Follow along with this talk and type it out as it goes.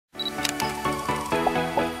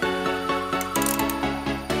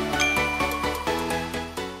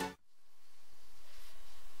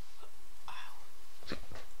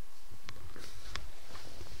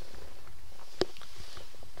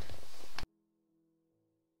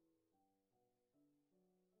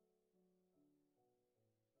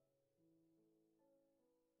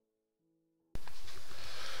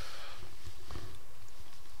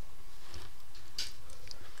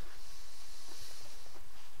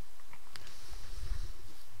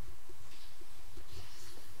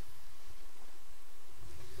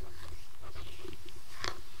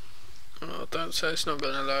so it's not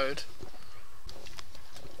going to load.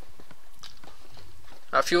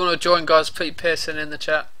 If you want to join, guys, put Pearson in the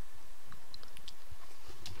chat.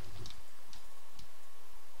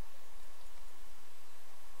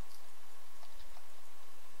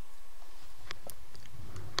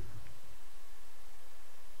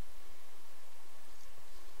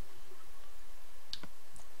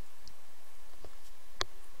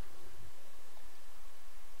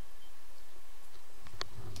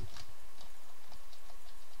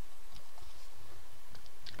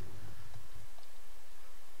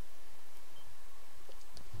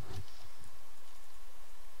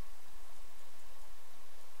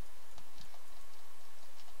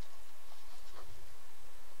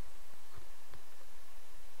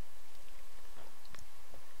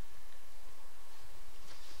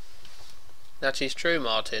 That is true,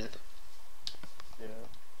 Martin. Yeah,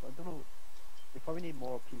 I don't know. We probably need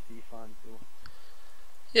more PC fans though.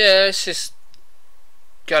 Yeah, it's just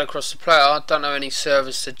going across the plate. I don't know any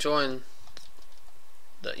servers to join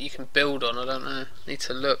that you can build on. I don't know. Need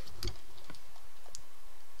to look.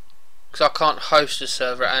 Because I can't host a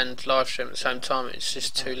server and live stream at the same time. It's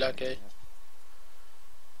just too laggy.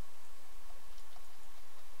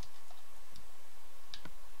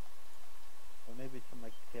 Or maybe some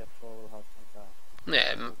like PS4 will have like that.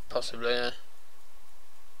 Yeah, possibly, yeah.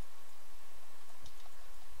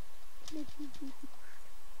 And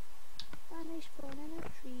I spawn in a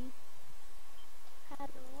tree.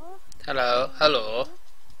 Hello. Hello, hello.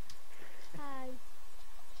 Hi.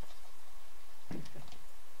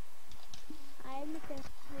 I'm the first.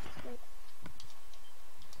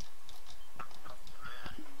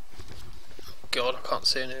 God, I can't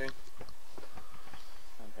see anything.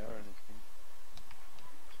 Can't hear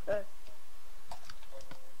anything.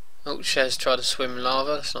 Oh, Shez tried to swim in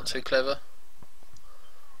lava. That's not too clever.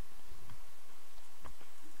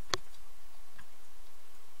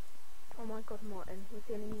 Oh my god, Martin, we're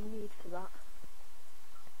feeling you need for that.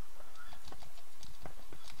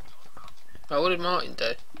 Oh, what did Martin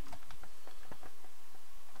do?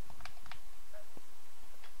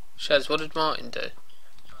 Shez, what did Martin do?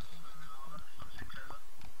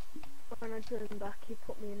 When I drew him back, he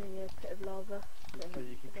put me in a pit of lava. Because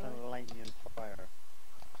you keep trying to light me on fire.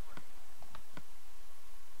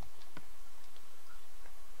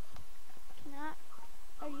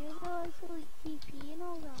 Are you guys always TP and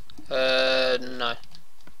all that? No.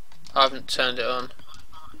 I haven't turned it on.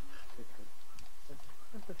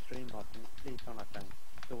 That's a stream button. Please don't attend.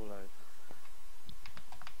 So loud.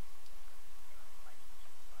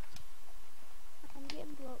 I'm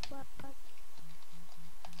getting blocked back.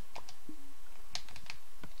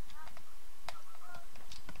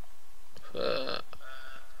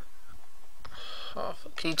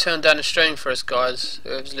 Can you turn down the stream for us, guys?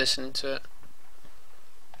 Whoever's listening to it.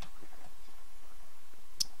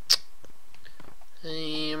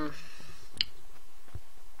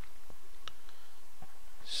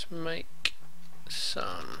 Let's make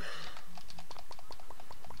some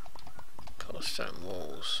cobblestone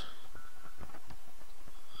walls.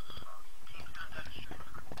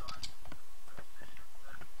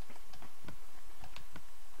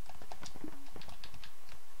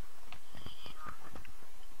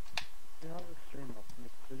 You have a stream button.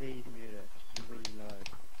 Please mute it. It's really loud.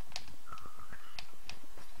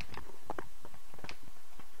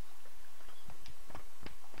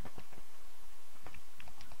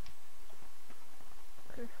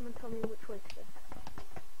 Can someone tell me which way to go?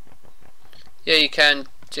 Yeah, you can.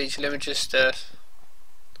 Gigi, let me just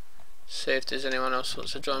see if there's anyone else who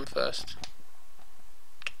wants to join first.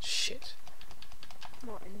 Shit.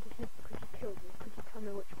 Martin, could you kill me? Could you tell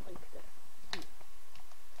me which way to go?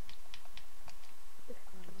 This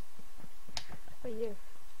time. Where are you?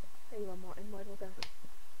 There you are, Martin. Where do I go?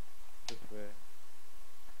 This way.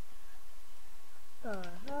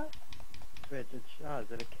 Wait,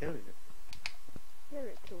 did it kill you? Yeah,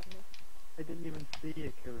 it killed me. I didn't even see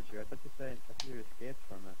it killed you. I thought you escaped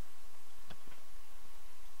from it.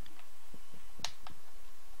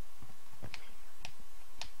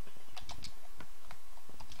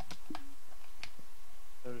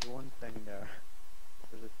 There's one thing there.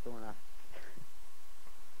 There's a stone axe.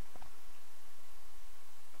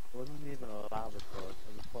 It wasn't even a lava source.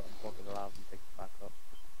 I just put a bucket of lava and picked it back up.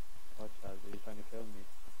 Watch that. Are you trying to kill me?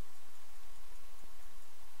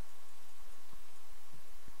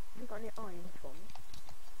 You got any iron for me?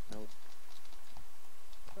 No.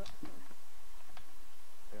 That's nice.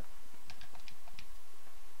 Yeah.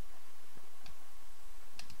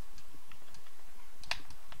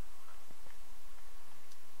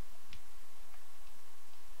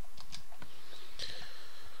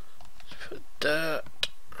 Put dirt.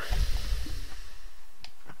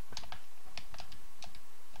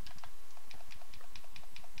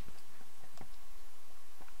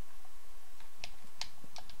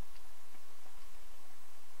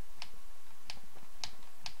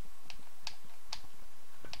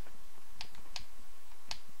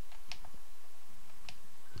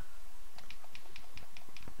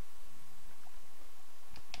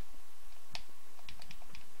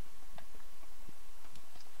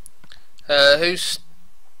 Who's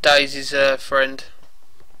Daisy's friend?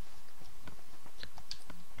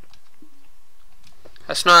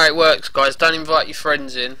 That's not how it works, guys. Don't invite your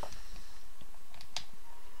friends in.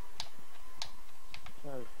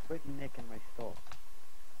 So, quit nicking my stuff.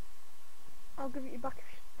 I'll give it you back if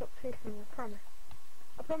you stop chasing me, I promise.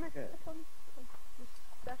 I promise. Okay. I promise.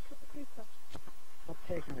 That's what the Fifa. Stop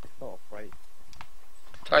taking my stuff, right?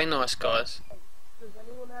 Play nice, guys. Does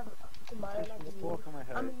anyone have to buy like Just a walk on my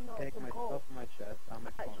house, take my stuff on my chest, and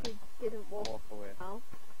my phone, Actually didn't and walk away. now.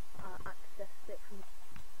 Accessed it from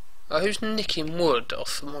Oh, who's nicking wood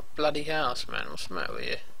off my bloody house, man? What's the matter with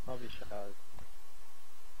you? Probably showers.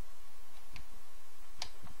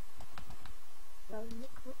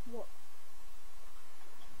 what?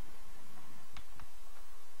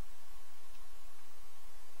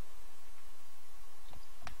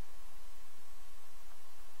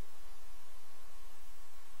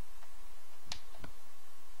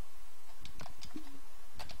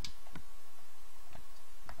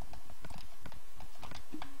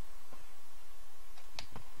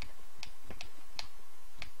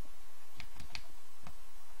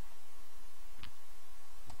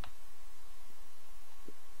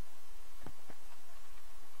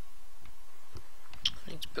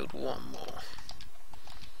 I need to build one more.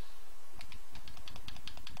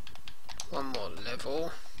 One more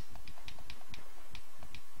level.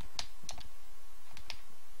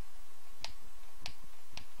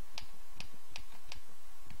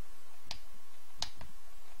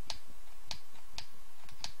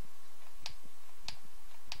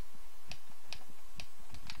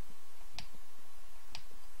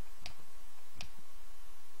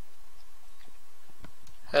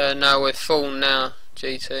 No, we're full now,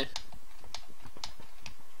 GT.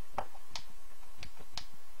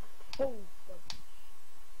 Oh,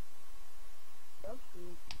 that's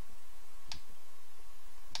good.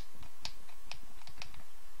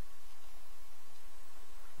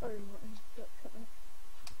 Sorry, Martin. Look at me.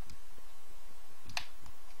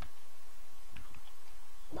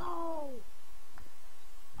 No!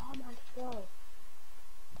 Oh my god.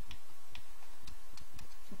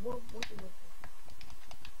 What is it?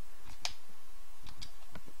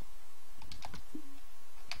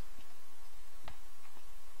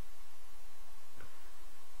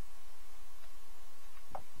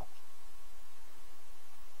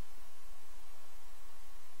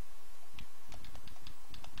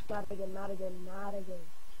 Not again, not again, not again.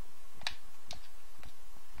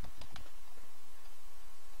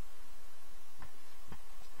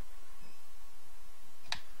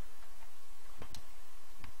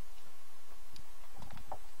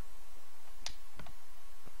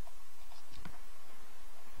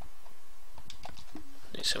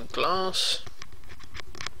 Need some glass.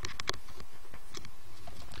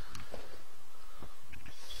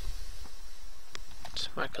 Let's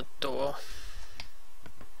make a door.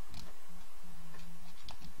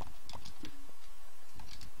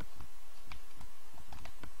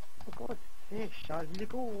 For God's sake, Shazzy,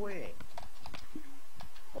 go away.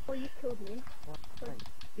 Oh, you killed me. What?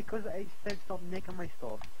 Because I said stop nicking my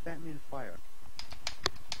stuff, set me on fire.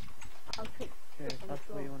 I'll take Okay, it on the that's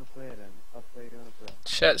the way floor. you want to play then. That's the way you want to play.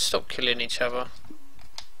 Chat, stop killing each other.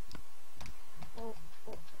 Oh,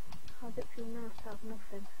 how's it feel now to have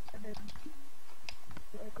nothing? And then,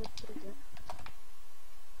 not a good visit.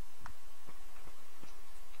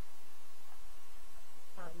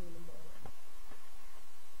 I need more.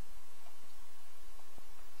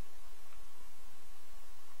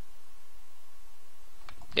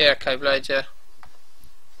 Yeah, okay, Blade, yeah.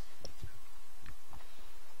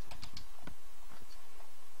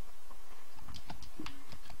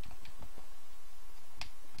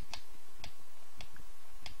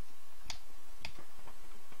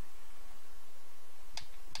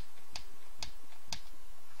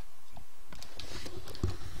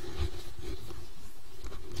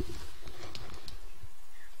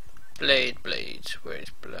 Blade, where is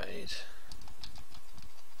Blade?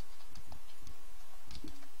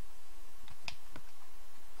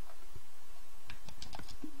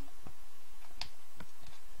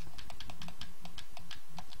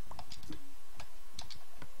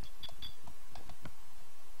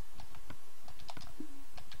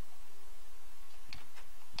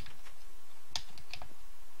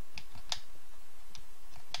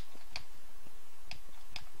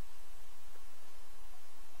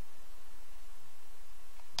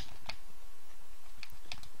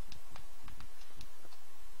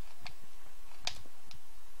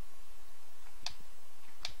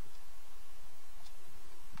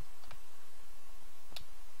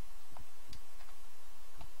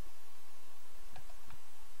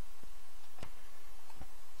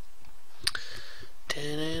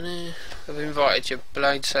 started your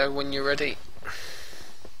blade, so when you're ready.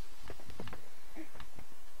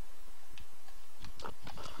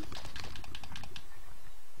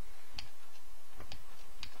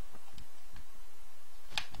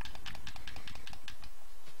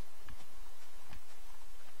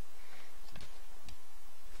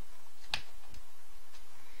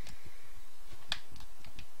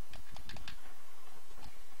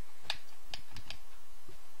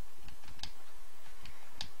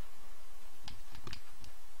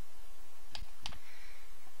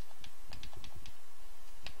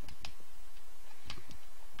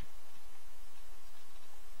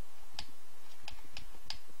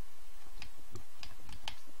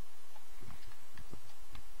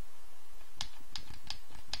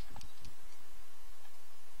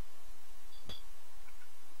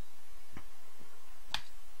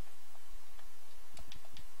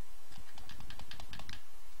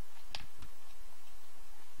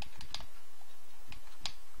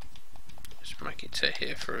 Just make it to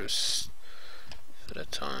here for us for the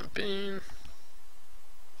time being.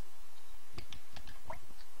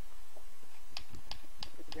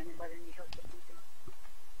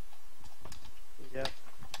 Yeah.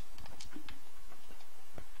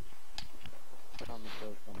 I'm gonna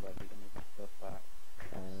kill somebody to make my stuff back.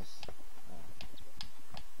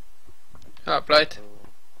 Alright, Blade.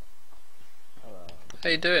 Hello. How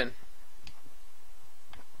you doing?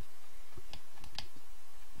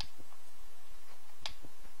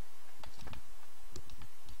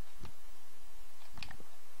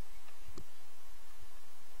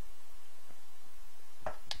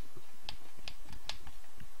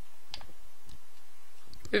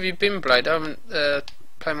 Where have you been, Blade? I haven't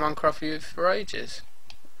played Minecraft with you for ages.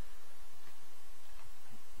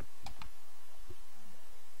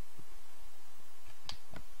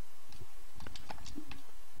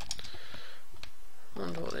 I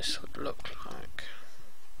wonder what this would look like.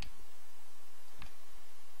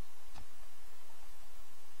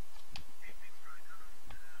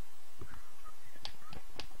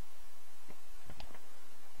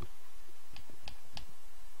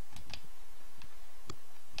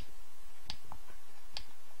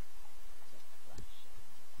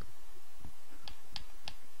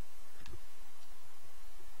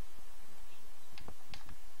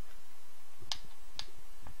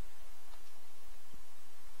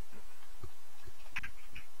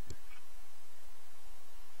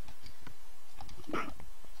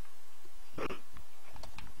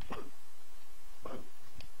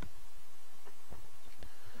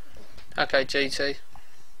 Okay, GT.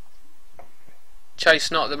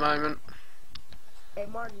 Chase not at the moment. Hey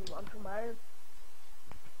Martin, you want some iron?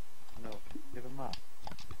 No, give him up.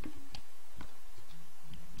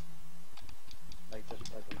 Like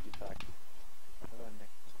just like a few seconds.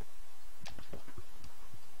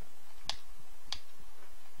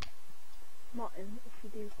 Martin, if you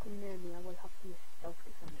do come near me, I will have to use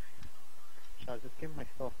self-defense. Shall I just give him my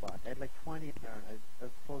stuff back? I had like 20 in there and I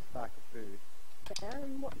was a full stack of food. Yeah,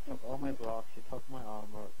 and what You took all my blocks, you took my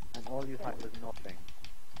armor, and all you had was nothing.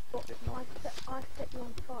 But There's nothing. I set you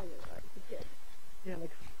on fire, right? Did you? Yeah,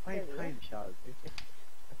 like 5 times, Charles. It's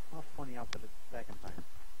not funny after the second time.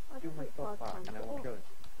 I Give did my it stuff 5 back times. and I won't kill it.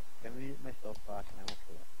 Give me my stuff back and I won't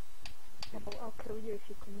kill it. I'll kill you if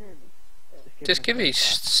you come near me. Just give my me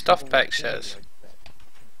stuff back, Shaz.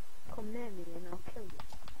 Come near me and I'll kill you.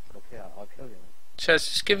 Okay, I'll kill you. Shaz,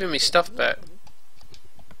 just giving me stuff back.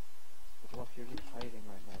 What you're just hiding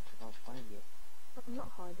right now, so I'll find you. I'm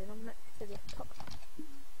not hiding, I'm next to this toxic.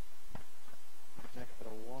 Next to the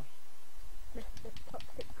what? This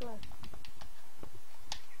toxic glow.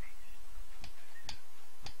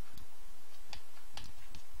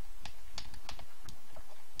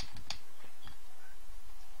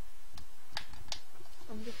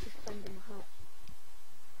 I'm just defending my house.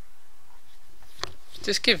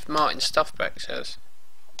 Just give Martin stuff back, Shaz.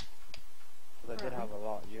 Because I did have a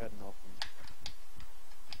lot, you had nothing.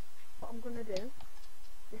 What I'm gonna do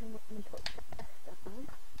is I'm gonna put the chest down.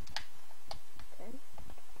 Okay.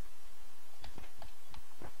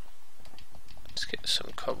 Let's get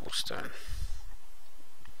some cobblestone.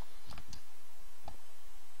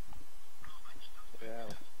 Yeah.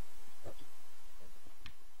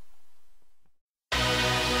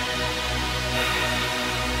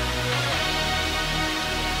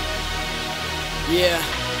 Yeah.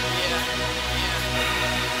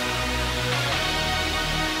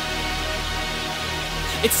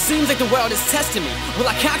 It seems like the world is testing me. Will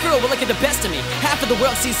I conquer or will I get the best of me? Half of the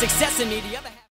world sees success in me, the other half...